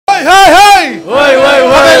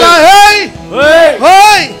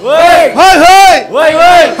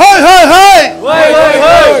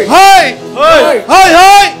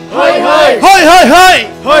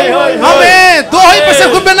ตัวให้ประเสริฐ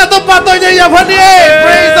คุณเป็นนักตบปาตัวใหญ่ยาพันดี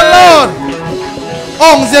praise the Lord อ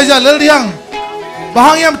งเสียจะเลี้ยงบา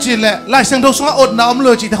งยามจีนแหละไล่เสียงทุกส่วนอดน้ำเล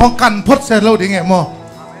ยจีแต่ของกันพดเสร็จแล้วดีไงมั้ง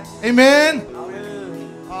เอเมน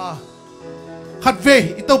ขัดเว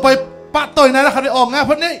อีตัวไปปะตัวนั้นนะขัดไปออกงาน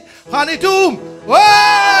พันนี้ผ่านในจุ่มเฮ้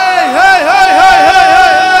ย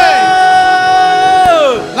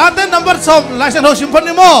ลาเต้นนัมเบอร์สองไล่เสียงทุกชิมพัน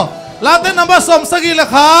นี้มั้งลาเต้นนัมเบอร์สองสกีละ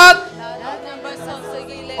ขาด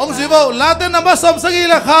องค์สิบลาเต้นนัมเบอร์สองสกี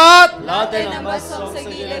ละขาด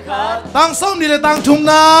ตั้งส้มนี่เลยตั้งชุม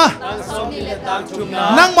นา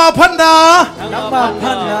นั่งมาพันดา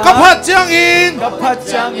กับพัดเจียงอิน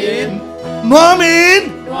นัวมิน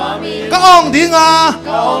ก็อ่องดีงา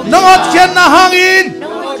น้องอดเขียนนาหางอิน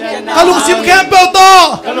กะลุงซิมแคมเปลโต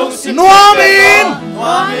นัวมิน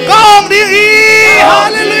ก็อ่องดีอีฮา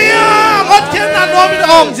เลลูยาอดเขียนนานัวมิน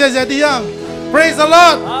อ่องเสียดียัง praise the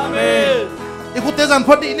Lord ไอ้คุณเตจันพ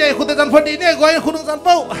อดีเนี่ยคุณเตจันพอดีเนี่ยก็ไอ้คุณต้องจันเ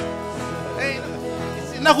ป้า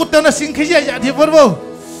นักคุณเตนักสิงขี้ยาที่พอดี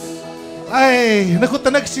ไอ้นักคุณเต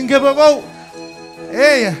นักสิงขี้เป้า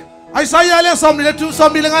ไอ้สายเลี้ยงสอมนี่เลยทุสอม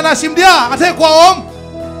นี่เลยงานอาชิมเดียอาเทกวอม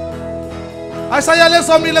ไอ้สายเลี้ยง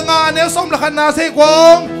สอมนี่เลยงานเนี่ยสอมละขันนาเทกวอ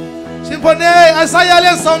มชิมพอดีไอ้สายเ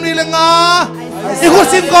ลี้ยงสอมนี่เลยงาไอ้คุณ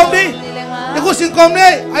สิงกอมดิไอ้คุณสิงกอมเนี่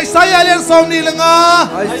ยไอ้สายเลี้ยงสอมนี่เลยงา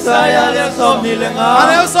ไอ้สายเลี้ยงสอมนี่เลยงาอัน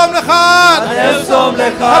เดียวสอมละขันอันเดียวสอมละ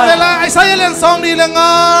ขันอะไรล่ะไอ้สายเลี้ยงสอมนี่เลยง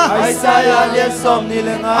าไอ้สายเลี้ยงสอมนี่เล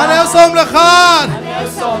ยงาอันเดียวสอมละขัน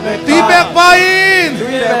ตีแบกไป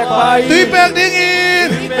ตีแบกดิ้งอิน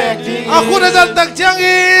aku dah tak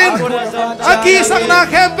jangin aki sang na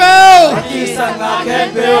kempel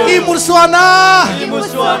imur suana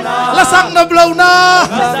lasang na blow na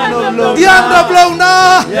dian na blow na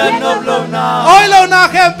oi lo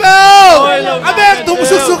na kempel abek tum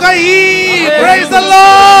susukai praise the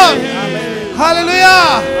Lord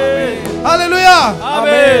hallelujah hallelujah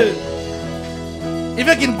amen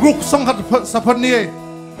ivekin group song hat sapon ni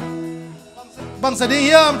bang sedih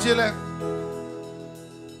hiam cile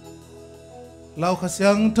เราข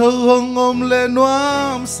ยันทงงมเลนว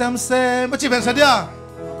มแซมแซมไม่ใช่เป็นสัตยา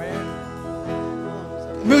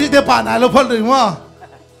มิวสิกเดป่าไหนเราพูดถึงว่า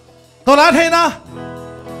ตัวร้านเฮนะ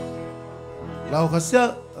เราขยั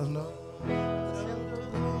น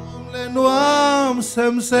เลนวมแซ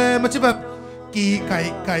มแซมไม่ใช่แบบกีไ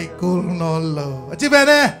ก่กุลนอนเลยไม่ใช่แบบ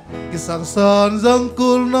นี้กิสันสอนจง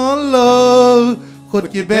กุลนอนเลยคน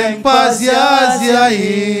กีแบงป้าเสีย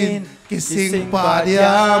อินกิสิงป่าเดีย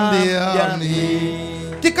มนี้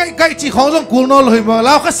ที่ไก่จีของต้องกูนอนเลยมาเร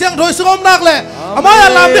าก็เสียงโดยสมนักเลยอามาอย่า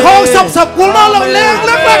ลำที่ห้องสับกูนอนเราเล็ก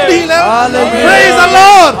ดีแล้ว praise the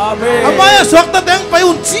Lord อามาอย่าสวกตะแดงไป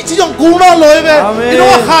อุ่นชี้ยองกูนอนเลยเว้ยนี่น้อ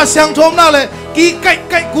งข้าเสียงชมนักเลยกี่ไ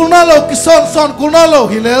ก่กูนอนเรากี่ซอนกูนอนเรา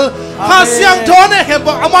หิเลข้าเสียงชมเนี่ยเห็นบ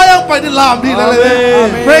อกอามายังไปในลำดีเลย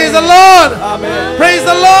praise the Lord praise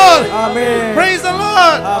the Lord praise the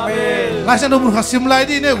Lord หลายฉันดูมันขัดซิมไล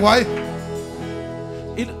ดีเนี่ยไว้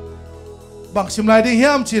บางชิมลายดิ้งเฮี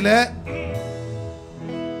ยมชีเล่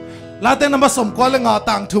ลาเต้นนำมาสมกว่าเรื่อง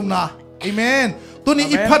ต่างทุ่มนะเอเมนตัวนี้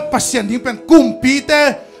อีพัดปัสเซียนที่เป็นกุมปีเ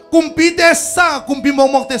ตสร้างกุมปีมอ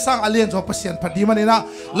งเตสร้างอาเลียนจอปัสเซียนพัดดีมันนี่นะ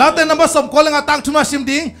ลาเต้นนำมาสมกว่าเรื่องต่างทุ่มนะชิม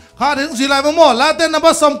ดิ้งหาถึงสิลายมั่วลาเต้นนำม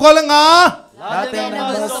าสมกว่าเรื่อง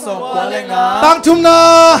ตั้งชุมนา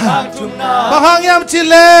บางยามชิ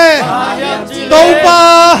เลโตปา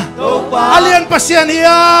อาเลียนปัสเซียนเฮีย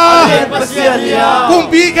กุม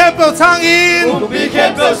ปีแค่เปิดสร้างอิน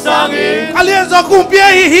อาเลียนจอกุมปี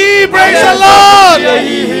ฮี praise the Lord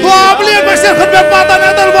ตัวอาเลียนปัสเซียนคนแบบปาตานา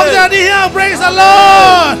ตาลวงจาดีเฮีย praise the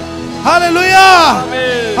Lord hallelujah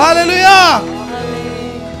hallelujah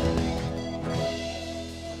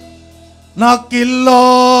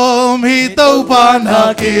Nakilom hitaupa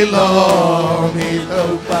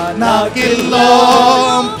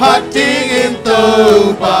nakilom pating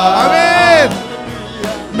intaupa Amen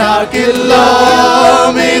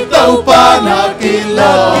Nakilom hitaupa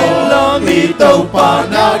nakilom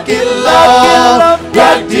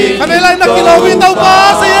pating Kami lain nakilom hitaupa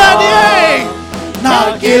saya dia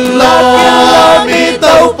Nakilom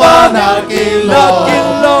hitaupa nakilom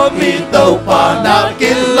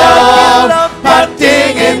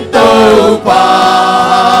pating intaupa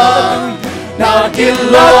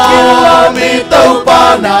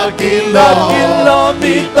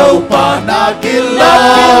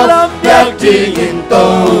nakilom pating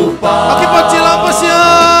intaupa Akibat sila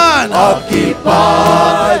pasyan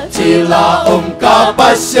Akibat sila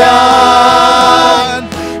kapasyan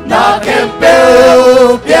Na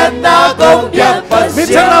kempel pian na kong pian pasyan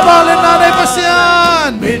Minsan na balen na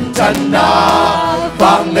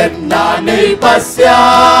vang lên na ni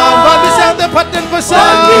pasyan Van di siang te paten pasyan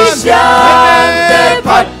Van di siang te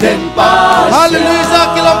paten pasyan Hallelujah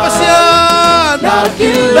kilom pasyan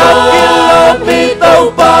Nakilo mi tau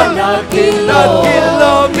pa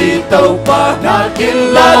Nakilo mi tau pa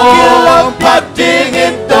Nakilo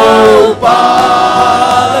patingin tau pa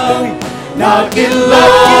Nakilo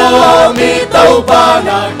mi tau pa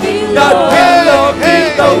Nakilo mi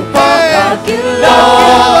tau pa Nakilo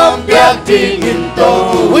patingin tau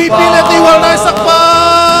pa Uy pile tiwal na sakpa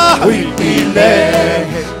Uy pile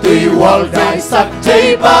tiwal na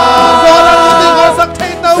sakpa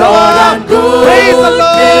Soran ku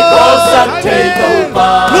di ko sak thei tau pa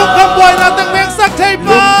Lúc kham boy na teng beng sak thei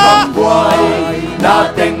pa Lúc kham boy na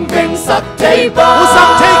teng beng sak thei pa U sak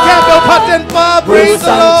thei ke bel paten pa praise the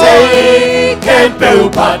sak Lord thei ke bel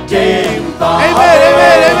paten pa Amen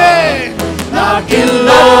amen amen Na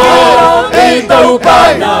kilo mi tau pa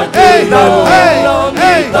Na kilo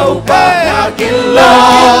mi tau pa Na kilo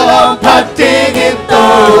paten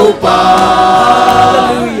tau pa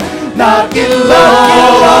Na kilo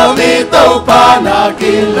mi tau pa Na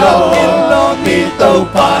kilo mi tau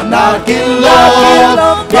pa Na kilo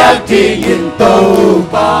yang tingin tau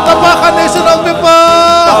pa Tapakan ay sunong pipa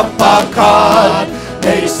Tapakan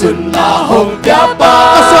ay sunahong piapa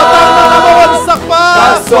Kaswatan na namawansak pa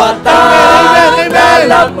Kaswatan na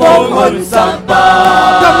lamong honsak pa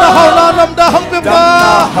Damnahaw na namdahang pipa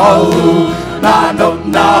Damnahaw na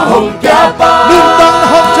namdahong piapa Lundang na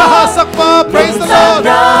hong tsahasak pa praise the Lord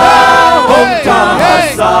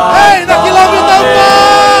Hey nakilomitaw pa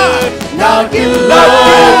Nakilo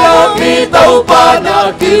mi tau pa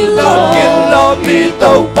Nakilo mi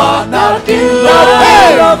tau pa Nakilo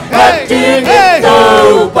patingin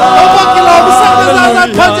tau pa Kapag kilomisak na lalat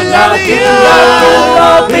pa dyan Nakilo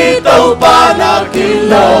mi tau pa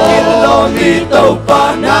Nakilo mi tau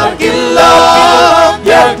pa Nakilo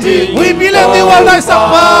yang tingin Uy bilang tiwal na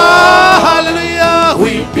sakpa Hallelujah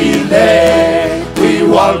Uy pile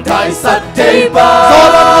tiwal kay sak thei pa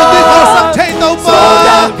Soran mo di ko sak thei tau pa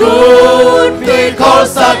Sodan good di ko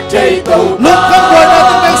sak thei tau pa Lúc kham boy na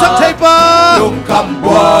teng beng sak thei pa Lúc kham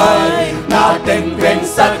boy na teng beng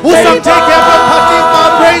sak U sak thei ke bel pating pa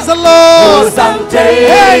praise the Lord sak thei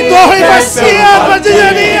Hey tuhoy masya pa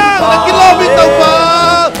dyan niya Nakilomitaw pa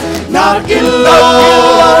Nakilo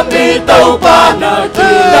mi tau pa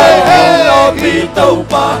Nakilo mi tau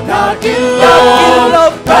pa Nakilo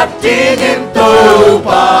patingin tau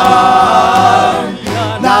pa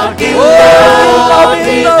Nakilo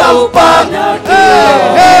mi tau pa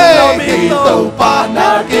Nakilo mi tau pa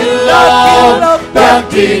Nakilo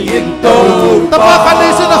patingin tau pa Tapakan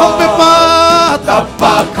ay sunahong pipa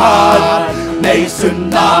Tapakan nay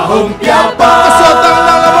sunahong piapa Kaswatan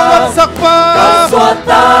na namawansak pa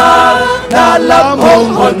Kaswatan na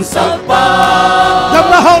lamong honsak pa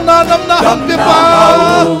Damnahaw na namnahang pipa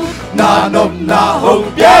na namnahong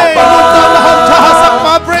Hey piapa Lundang na hong tsahasak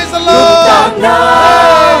pa praise the Lord Lundang na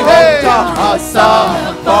hong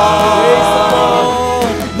tsahasak pa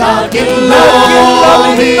Nakilo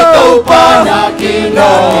mi tau pa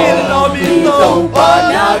Nakilo mi tau pa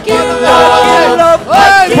Nakilo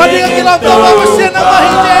Hey pwede ang kilaw daw masya na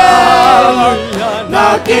mahigit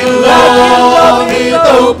Nakilo mi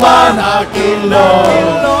tau pa Nakilo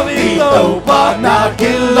mi tau pa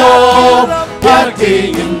Nakilo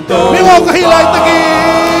patingin tau Di mo kahilay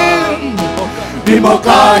tagin Di mo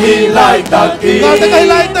kahilay tagin Kade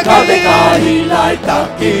kahilay tagin Kade kahilay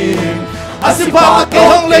tagin Asipatak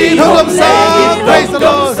kihong leyin hong lamsang praise the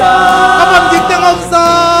Lord Kapan giteng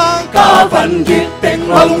lamsang Kapan giteng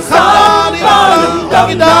Malungkat na nilang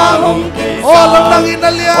idang Olam ng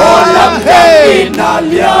inalyan Olam ng Hey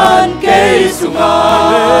inalyan kay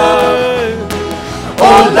sungai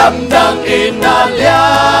Olam ng inalyan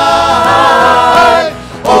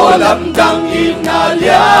Olam ng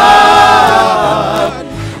inalyan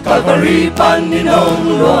Calvary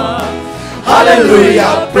paninong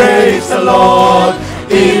Hallelujah, praise the Lord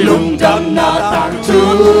Ilungdam na tangtu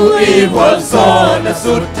Iwalso na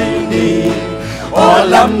sutini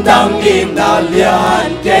Olam ng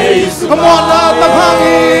inalyan kay sungai Come on na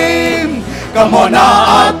tamhangin Come on na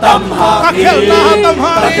atamhangin Kakil na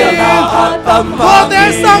atamhangin Kakil na atamhangin Kote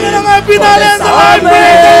ang sangin ng mga pinalyan sa life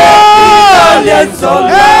praise the Lord Pinalyan sa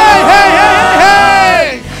Hey hey hey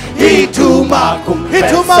hey Ituma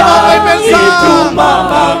Itumama may pensa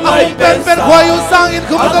Ang pen huwayong sangin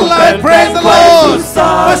kumatalay praise the Lord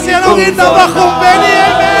Masyanong inabakumpeni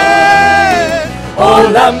amen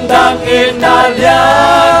Olam ng inalyan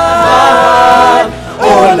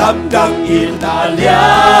Olam ng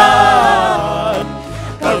inalyan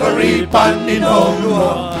Calvary paninong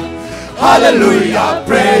Hallelujah,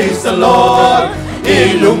 praise the Lord.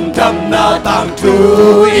 Ilung tam na tang tu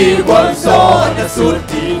iwan so na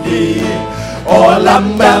sutini.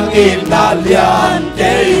 Olam bang inalian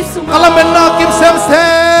Yesu. Kalam na kim sem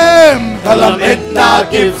sem. Kalam na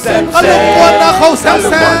kim sem sem. Kalumon na kau sem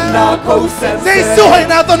sem. Yesu hay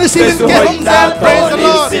na to ni simin ke hong sem. Praise the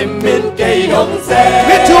Lord.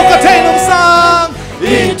 Itu katay nung sang.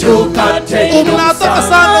 Na to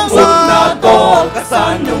kasanong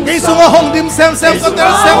sang. Yesu nga hong dim sem sem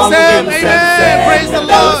katel sem sem. Amen. Praise the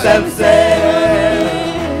Lord.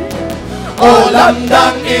 Olam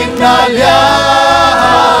dang inalian,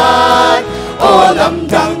 olam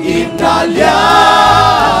dang inalian,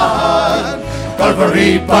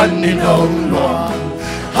 Calvary paninong Lord.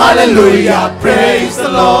 Hallelujah, praise the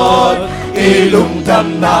Lord. Ilung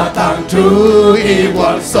dam na tang tu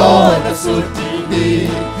iwan so na sutini.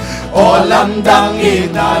 Olam dang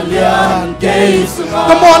inalian, Yesu nga.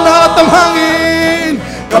 Come on na atam hangin.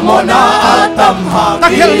 Come on na atam hangin.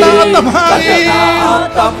 Takel na atam hangin.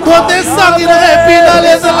 Kote sangin na Enpi na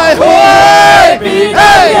lesalay. Hey!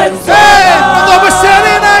 Hey! Hey! Ito ba siya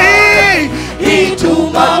rin na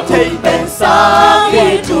Itu matay pensang,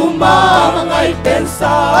 itu mamangay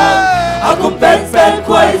pensang. Akong pen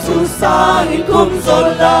kway susang ikum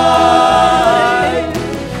solay.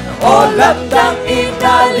 Olam dang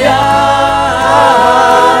inalian,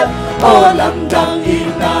 olam dang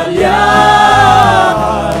inalian,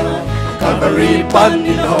 Calvary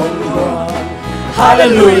paninong Lord.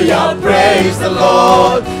 Hallelujah, praise the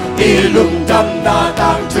Lord. Ilung dam na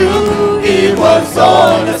tang tu iwan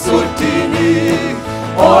so na sutini.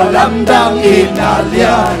 Olam dang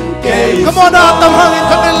inalian Yesu. Come on na atam hangin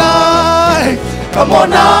kanilay. Come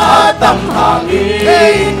on na atam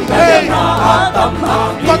hangin. Kaya na atam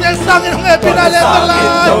hangin. Kote sangin hong Enpi na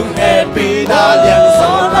lesalay. Kung Enpi na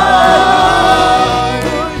lesalay.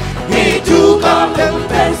 Itu kang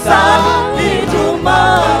pensang, itu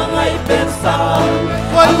mangay pensang.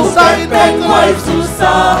 Ang pen kway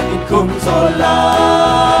susang ikum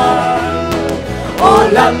solay.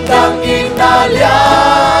 Olam dang inalian,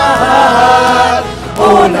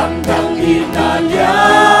 olam dang inalian,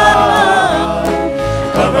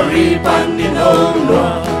 Calvary paninong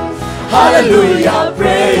Lord. Hallelujah,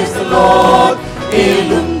 praise the Lord.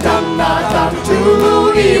 Ilung dam na tang tu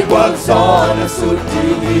iwan so na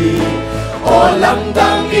sutini. Olam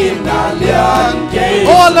dang inalian Yesu.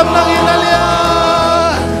 Olam nang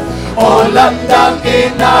inalian. Olam dang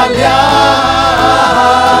inalian,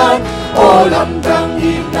 olam dang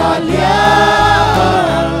inalian,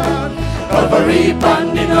 Calvary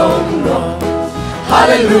paninong Lord.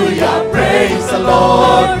 Hallelujah, praise the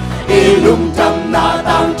Lord. Ilung dam na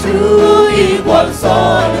tang tu iwan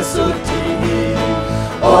so na sutini.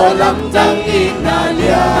 Olam dang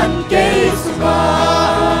inalian Yesu nga.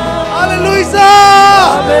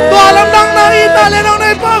 Hallelujah. To alam nang na inalian ang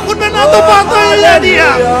naipakot men ato pato iya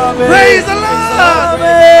dia. Praise the Lord.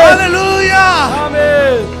 Hallelujah.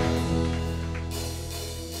 Amen.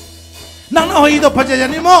 Nang nahoy ito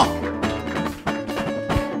pajayanin mo.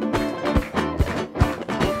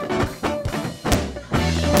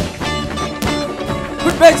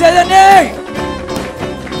 Pajayanin.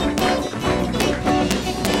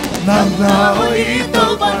 Nang nahoy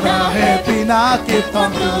ito panahe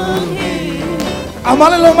pinakitang tuhi.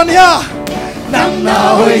 Amalalo man niya. Nang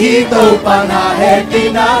nahoy ito panahe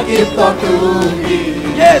pinakitang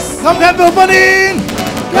tuhi. Yes. Kam kempel panin.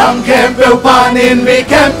 Kam kempel panin mi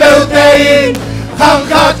kempel tein.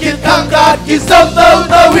 Kangkat kit samtaw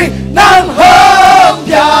tawi nang hom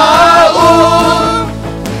yaum.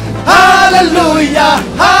 Hallelujah,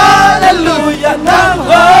 hallelujah nang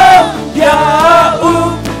hom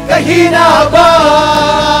yaum. Kahinaban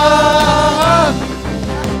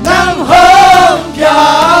nang hom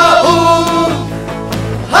yaum.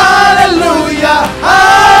 Hallelujah,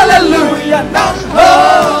 hallelujah nang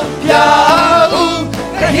hom yaum.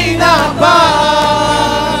 Kahinaban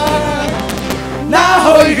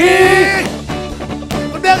nahoy hi.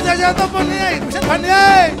 Udah jajan to panin. Bisa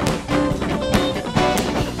panin.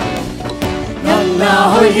 Nang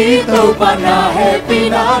nahoy ito panahe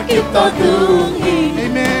pinakita tuhi.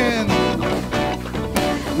 Amen.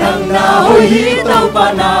 Nang nahoy ito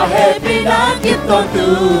panahe pinakita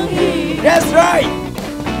tuhi. That's right.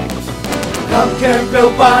 Kang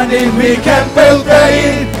kempel panin mi kempel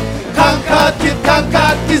tein. Kangkat kit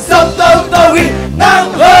samtaw tawi nang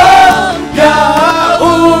hom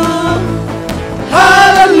yaum.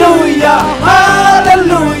 Hallelujah,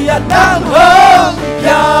 hallelujah nang hom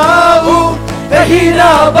yaum.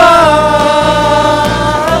 Kahinaban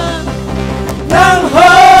nang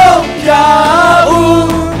hom yaum.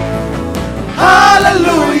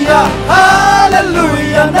 Hallelujah,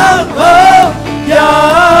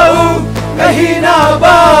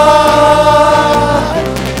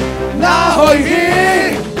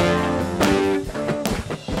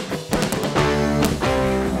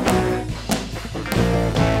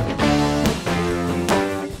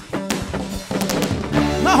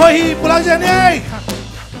 lang dyan eh.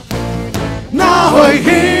 Na hồi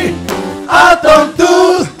hi aton tu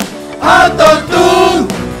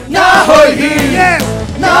na hồi hi Yes.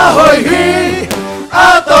 na hồi hi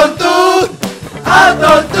aton tu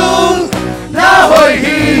na hồi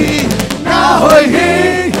hi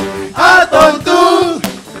aton tu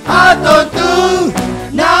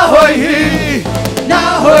na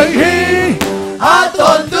hồi hi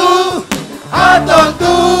aton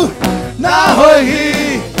tu na hồi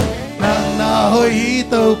hi na hồi hi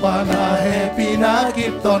tàu pa na happy na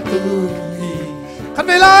kịp ton tu hi Khăn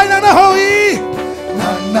về lại nàng na hồi.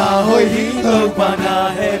 na hồi hi tàu pa na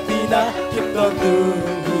happy na kịp ton tu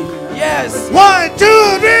hi. Yes. 1,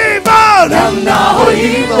 2, 3, 4. Na hồi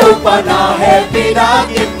hi tàu pa na happy na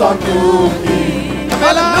kịp ton tu hi.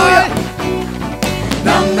 Về lại.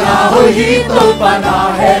 Na hồi hi tàu pa na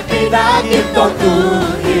happy na kịp ton tu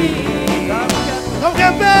hi. Không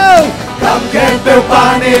kèm bèo. Khang khen bèo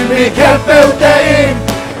pa nên mi khen bèo tên.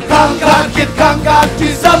 Khang gan chỉ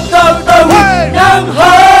dám tâm tâm nang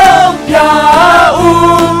hông ya u.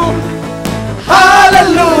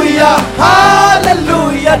 Hallelujah,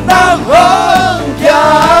 hallelujah nang hông ya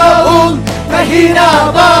u.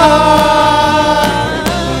 Kahina ba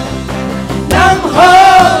nang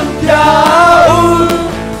hông ya u.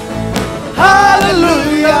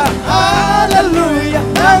 Hallelujah, hallelujah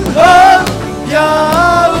nang hông ya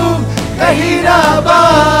u. Kahina ba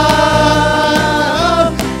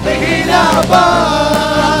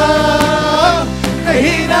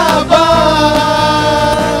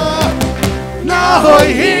na hồi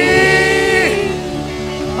hi.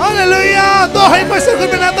 Hallelujah. Tôi hay phải sự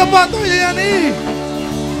bên nào tâm tôi vậy anh.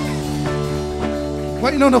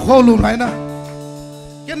 Vậy nó khâu lùm lại nè.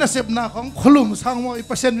 Cái nó xếp na không khâu lùm sang mọi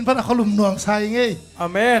percent mình phải khâu lùm nuông sai nghe.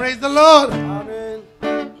 Amen. Praise the Lord. Amen.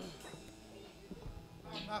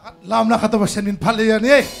 Làm na khát percent mình phải vậy anh.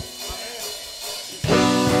 Hey.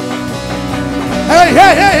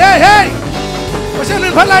 Percent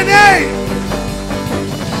mình phải lại nhé.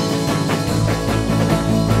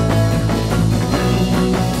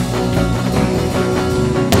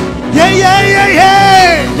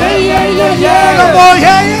 Yeah. Come on,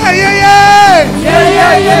 yeah.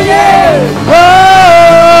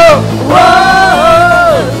 Whoa.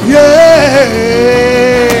 Yeah.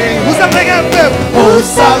 Who's up taking them?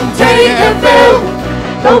 Sang thấy em bèo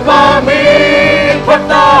đâu ba mi quát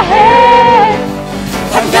ta hết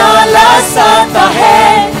thành ra lá xa ta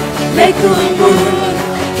hết lấy thương buồn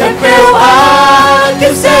em bèo á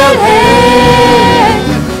kiếm xe hết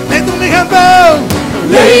Lấy tung mi khen bèo.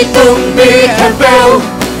 lấy tung mi em bèo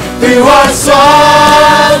vì hoa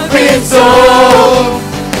xoan pin rô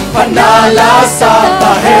thành ra lá xa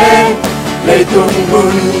ta hết lấy thương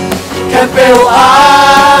buồn em bèo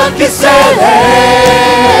á kiếm xe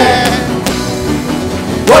hết.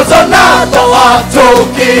 Wazana toa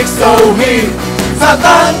tokik sohi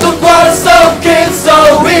Satan tung quan sâu kinh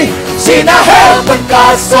sohi Sina heo bật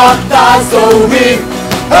ca soát ta sohi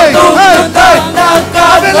Hey. Na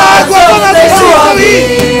ca Về lại của con là tê suy.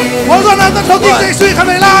 Của con là tất kinh tê suy khăn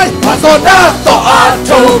về lại. Wazana toa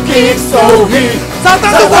tokik sohi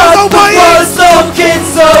Satan tung quan sâu kinh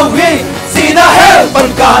sohi Sina heo bật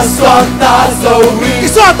ca soát ta sohi Cái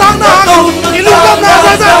xoa tăng nạc. Cái lúc tâm nạc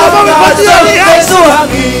ra ra bao mình phát triển đi hết. 1,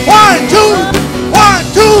 2, 3, 4.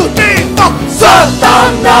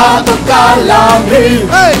 Satana tất cả làm hi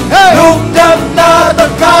Hey. Lung đâm na tất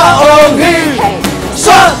cả ôm hi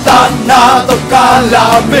Satana tất cả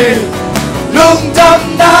làm hi Lung đâm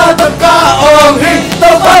na tất cả ôm hi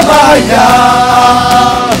Tao phải bài ya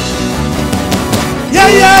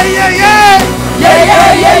Yeah.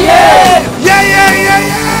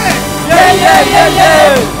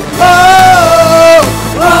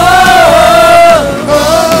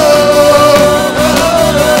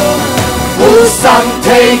 Sang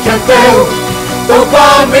thấy khen bèo tao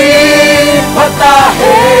qua mi bắt ta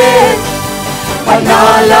hết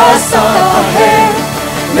Pana la sa ta hết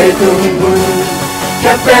lấy tung buồn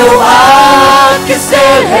khen bèo á cái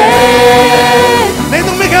xe hết Lấy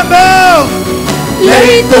tung mi khen bèo.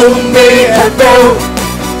 lấy tung mi khen bèo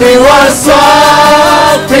thì hoa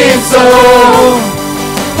xoa phim sâu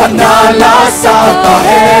Pana la sa ta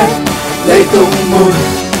hết lấy tung buồn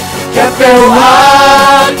khen bèo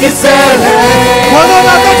á cái xe hết. Của con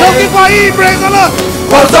là tất kinh qua y. Praise the Lord.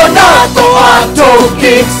 Wazana toa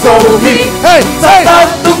tokik sohi Hey. Satan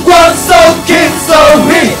tung quan sâu kinh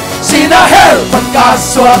sohi Sina heo bật ca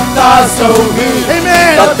soát ta sohi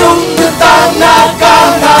Amen. Ta tung như ta na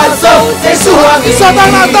ca na sâu Thế su hàng ý Xoa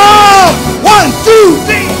tăng nạc to. 1, 2,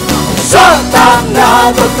 3.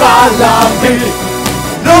 Satana tất cả làm hi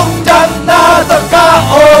Lung đâm na tất cả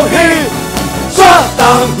ô hi Suan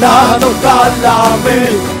tang na to kalami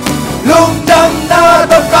lung dang na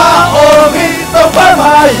to ka ohi to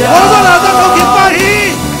parmaya Ozo na to Khaipi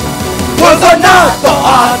Ozo na to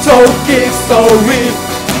a choki sowi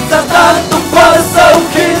Satan to pa so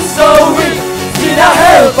kin sowi Sina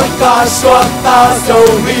hel pa ka suan ta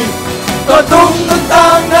sowi To tung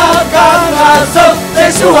tang na ka nga so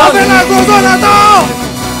Jesu Ate na Ozo na to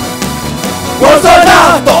Ozo na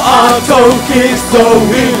to a choki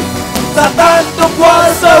sowi Satan to pa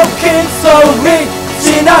so kin sowi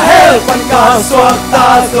Sina hel pa ka suan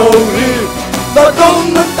ta sowi To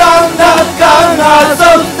tung tang na ka nga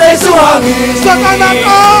so Jesu hangin Suan na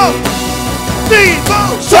to Vivo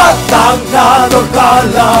Suan tang na to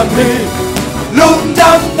kalami lung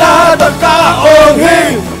dang na to ka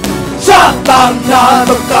ohi Suan tang na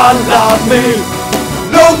to kalami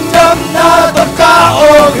lung dang na to ka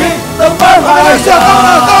ohi to parmaya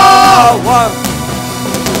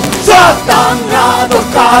Suan tang na to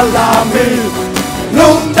kalami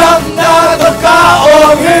lung dang na to ka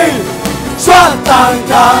ohi Suan tang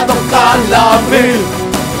na to kalami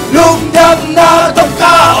lung dang na to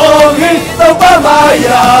ka ohi to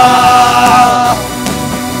parmaya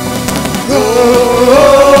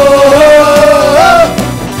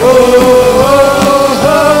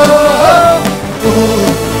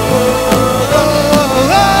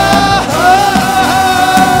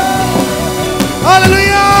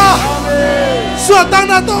Hallelujah Suan tang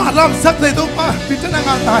na to ram sak thei tu pa pitana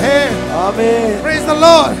nga ta he Amen Praise the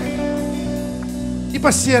Lord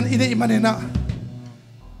Ipasian ine imanena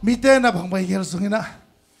Mite na bang bay gel sungina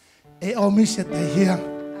e omi set te hiang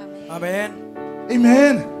Amen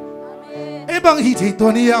Amen e bang hi thei to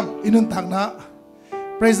ni yam inun thang na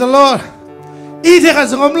Praise the Lord I the ka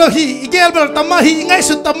zongom lo hi igel bel tamma hi ngai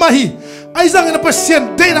su tamma hi ai zang ina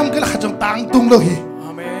pasien de nam kala khajong tang tung lo hi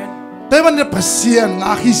Amen te man na pasien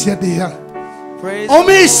nga hi sia de hiang Praise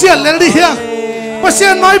omi sia le di hiang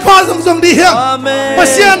pasien mai pa zong zong di hiang Amen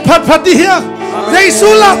pasien phat phat di hiang Giêsu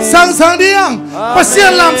lam sang sang di hiang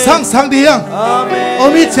pasien lam sang sang di hiang Amen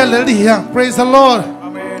omi sia le di hiang praise the Lord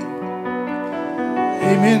Amen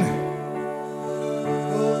amen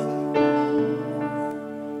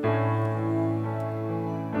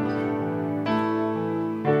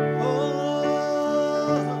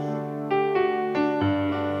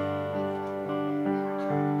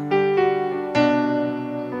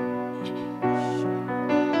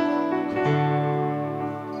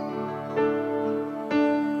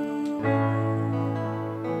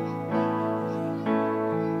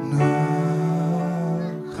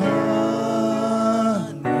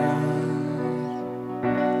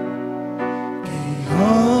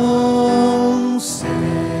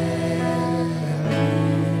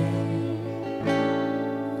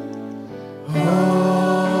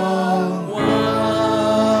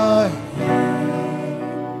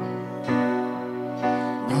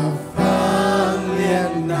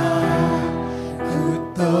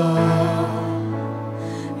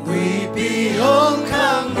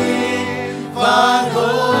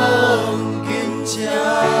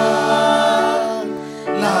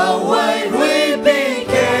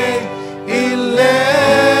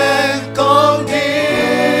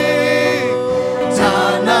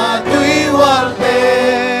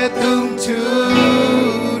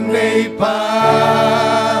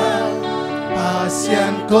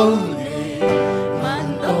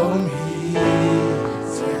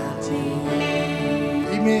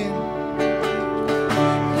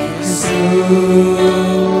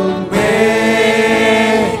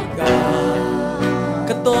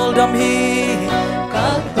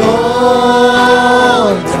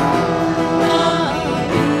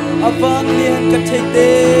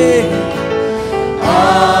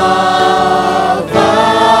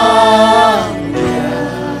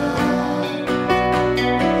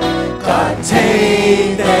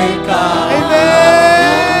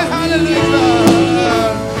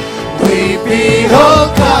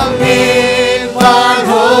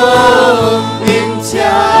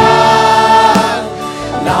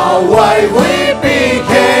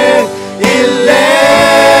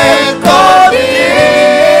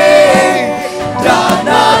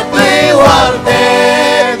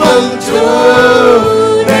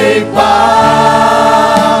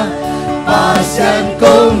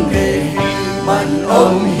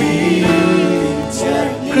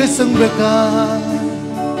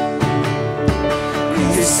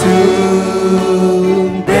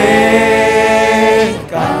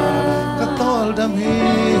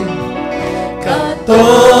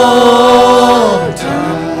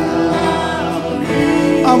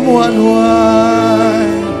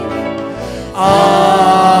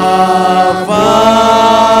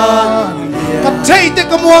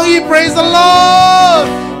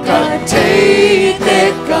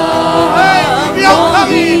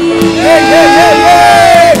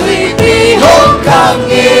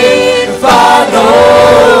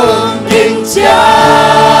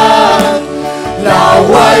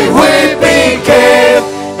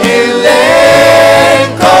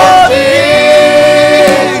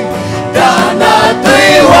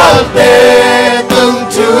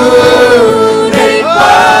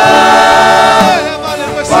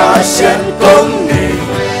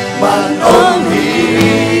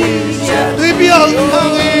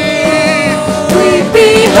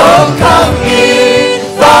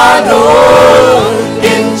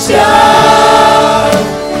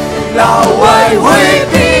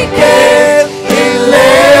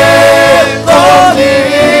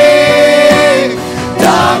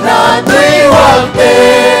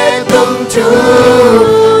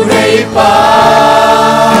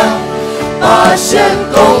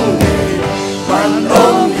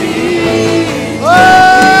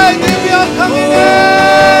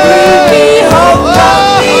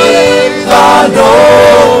nô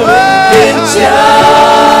in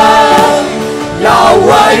chang là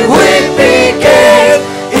hoài huy bi kê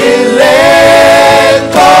in lên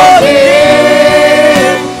có đi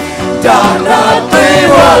đã na tuy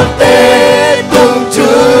hoàn tê tung chư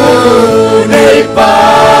nơi ba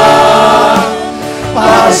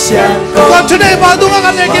xiang còn chỗ này bà tung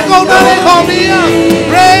ăn này cái câu này không đi à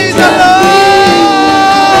praise the Lord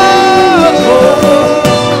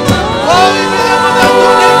ôi mẹ mà đang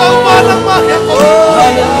tung đi câu ba năm mà cái câu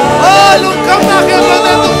lúc cắm na cái câu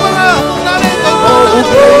này tung ba na tung na này câu ba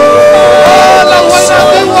là quan na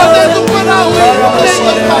cái quan này tung ba na ôi này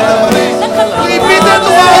câu ba na này vì biết đấy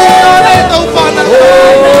tung ba tung này câu ba na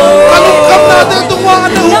lúc cắm na cái tung ba na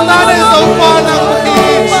tung na này câu ba na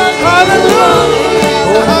hallelujah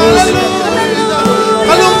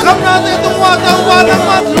Kalung kam natin itong watawa ng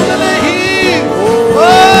matulalahi.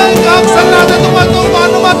 Ay, kaksan natin itong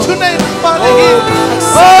watawa ng matulay ng palahi.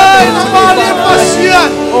 Ay, namali ang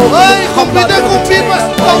pasyan. Ay, kumpida pas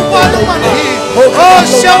tawa ng malahi. Oh,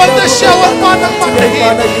 syawal na syawal pa ng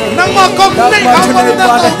palahi. Nang makomnay kaman na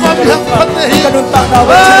tawa bilang palahi. Ay,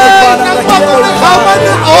 nang makomnay kaman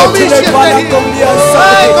na omisyan lahi.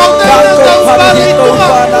 Ay, kaunay na tawa ito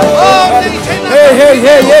nga. Oh, hey,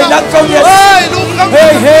 nang công nhận.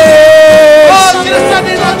 Hey, oh,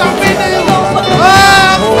 sinasabi na ang pinay.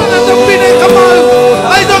 Ako na ang pinay kamal.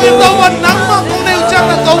 Ay, doon yung tawan ng mga kung na yung siyang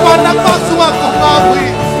natawa ng mga suwa kong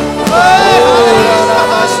kawi. Ay, hallelujah.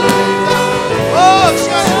 Oh,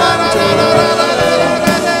 siya na.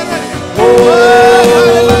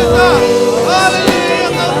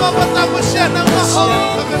 Hallelujah. Ang mapatapos siya ng mahal.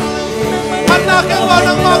 Hanakin mo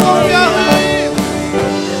ng mga kong biyahe.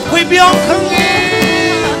 Huy Piang khang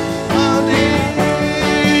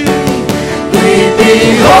Đi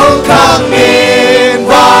hông khang nghìn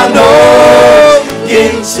và nô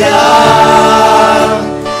in chang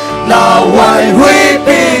là hoài huy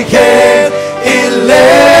bi kê in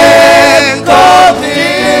lên có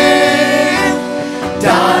tin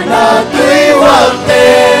đã là tuy hoàng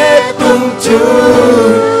tế tung chư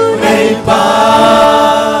ngày ba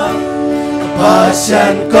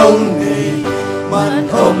san công này man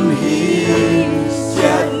hôm hi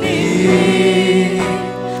giang ni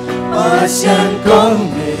ba san công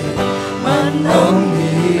này man hôm hi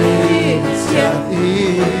giang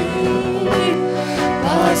ni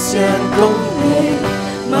ba san công này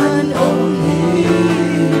man hôm hi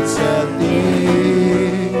giang ni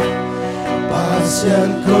ba san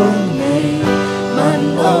công này man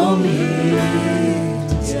hôm hi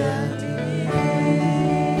giang ni.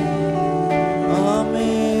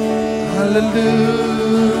 Amen.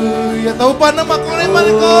 Hallelujah. Tahu pa na makulay man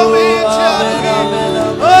ko siya.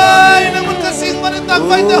 Ay, naman kasing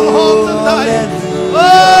manitagpay na home na tayo.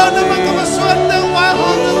 Oh, naman kamasuan ng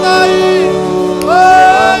wahong na tayo.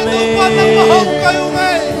 Ay, tahu pa na mahong kayo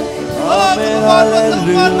ngayon. Oh, tahu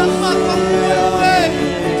pa ng makakulay.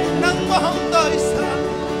 Nang mahong tayo sa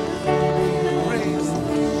praise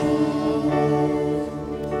the Lord.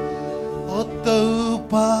 O tahu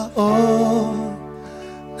pa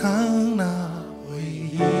khang na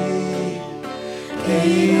huy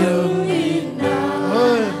Cây hương in na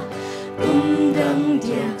tung đăng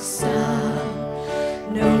thiệt xa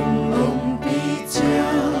nông Mungpi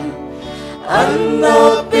Piang ăn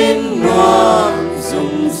nó bên ngoan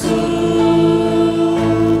rung rung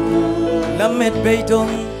lâm mệt bê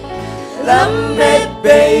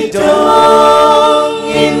đông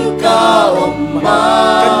in ca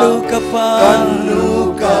ma kanu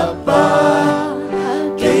kapa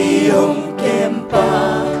cây hồng kem pa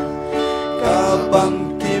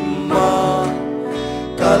băng kim ma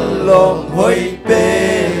kalong hoy pe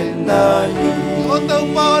na hi o tao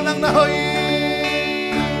pa nang nahoy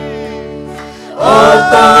o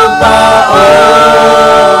tao pa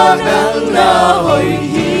nang nahoy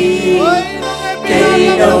hi cây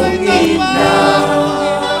đông in na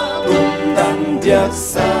tung tăng diak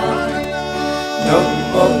sa nông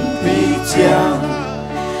Mungpi Piang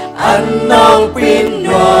ăn nong pin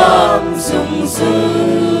noam sung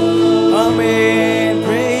sung. Amen.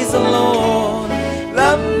 Praise the Lord.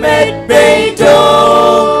 Lam met bê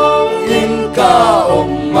đông in ca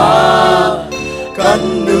ma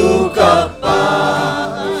kanu kapa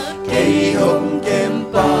cây hồng kem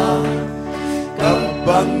pa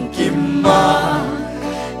băng kim ma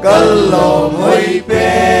kalo hoy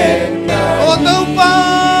bên o tao pa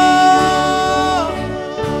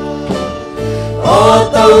o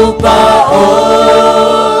tau pa o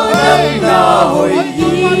nang na hoy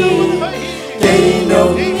hi cây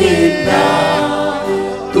nông in na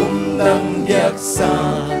tum nang yak sa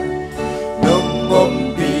nông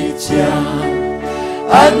Mungpi Piang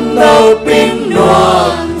ăn nâu pin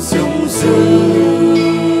noam sung sung.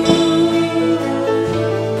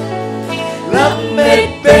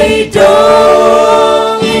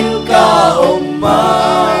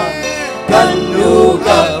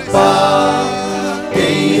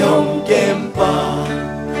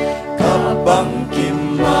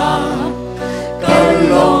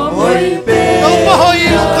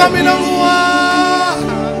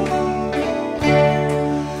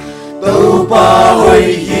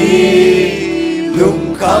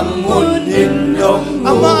 cầm muôn in đông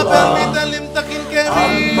Ama bel mi ta lim ta kin ke mi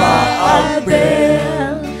Ama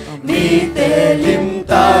abel mi te lim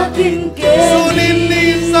ta kin ke Sunin ni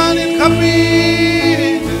sanin kami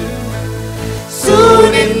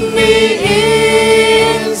Sunin ni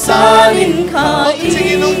in sanin khai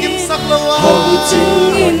Chingin ong kim sak lawa Hồng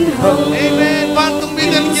chingin hồng Amen Ban tung mi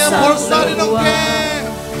den kia por sa rin ong ke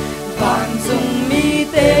Ban tung mi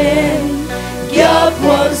ten kia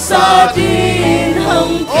por sa din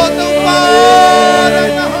hồng O tau pa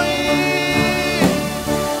Nang nahoy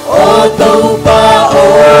Ô tâu ba ô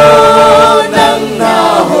nang na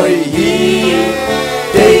hồi hi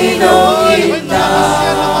Đây nô in na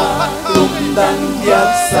tung đăng giáp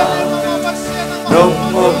sang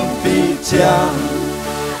Nông Mungpi Piang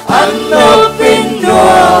Anh nô pin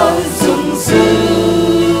nô dung dư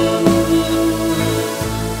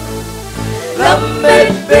Lâm bê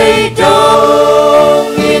bê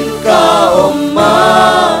đông in ca ôm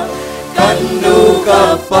ma Căn nu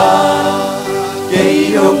ca pa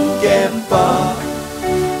Gây hông kem pa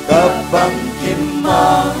Kapang kim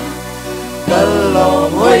ma Kalau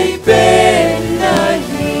hoi bên na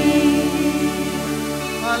hi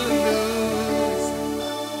Hallelujah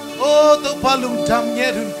O tau pa lung jam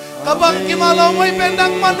nye dun Kabang kimalaw mo'y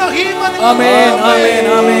pendang manahiman Amen, amen,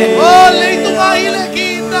 amen. Oh, lấy tung ai lệ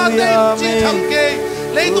kia natin chi thằng kê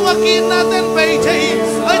lấy tung ai kia natin bay chạy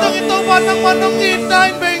ay tong ito pa nang manong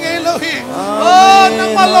inain bay ngay lohi oh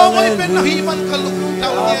nang malaw mo'y penahiman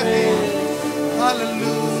kalungtaw niya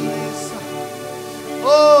hallelujah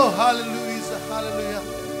oh hallelujah hallelujah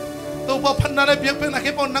tu pa panala biang pek nak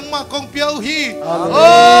kepo nang ma kong piau hi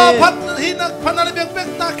oh pat hi nak panala biang pek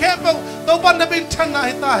nak kepo tu pan na bin chan na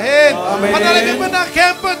hita hen panala biang pek nak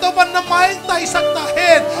kepo tu pan na main tai sak ta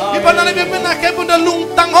hen hi panala biang pek nak kepo na lung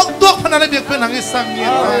tang hok tuak panala biang pek nang isang ni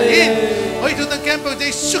hi oi tu tang kepo jai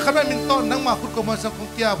su khabar min ton nang ma khut ko ma sa kong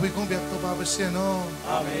tia bui kong biak to ba ba se no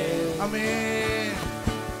amen amen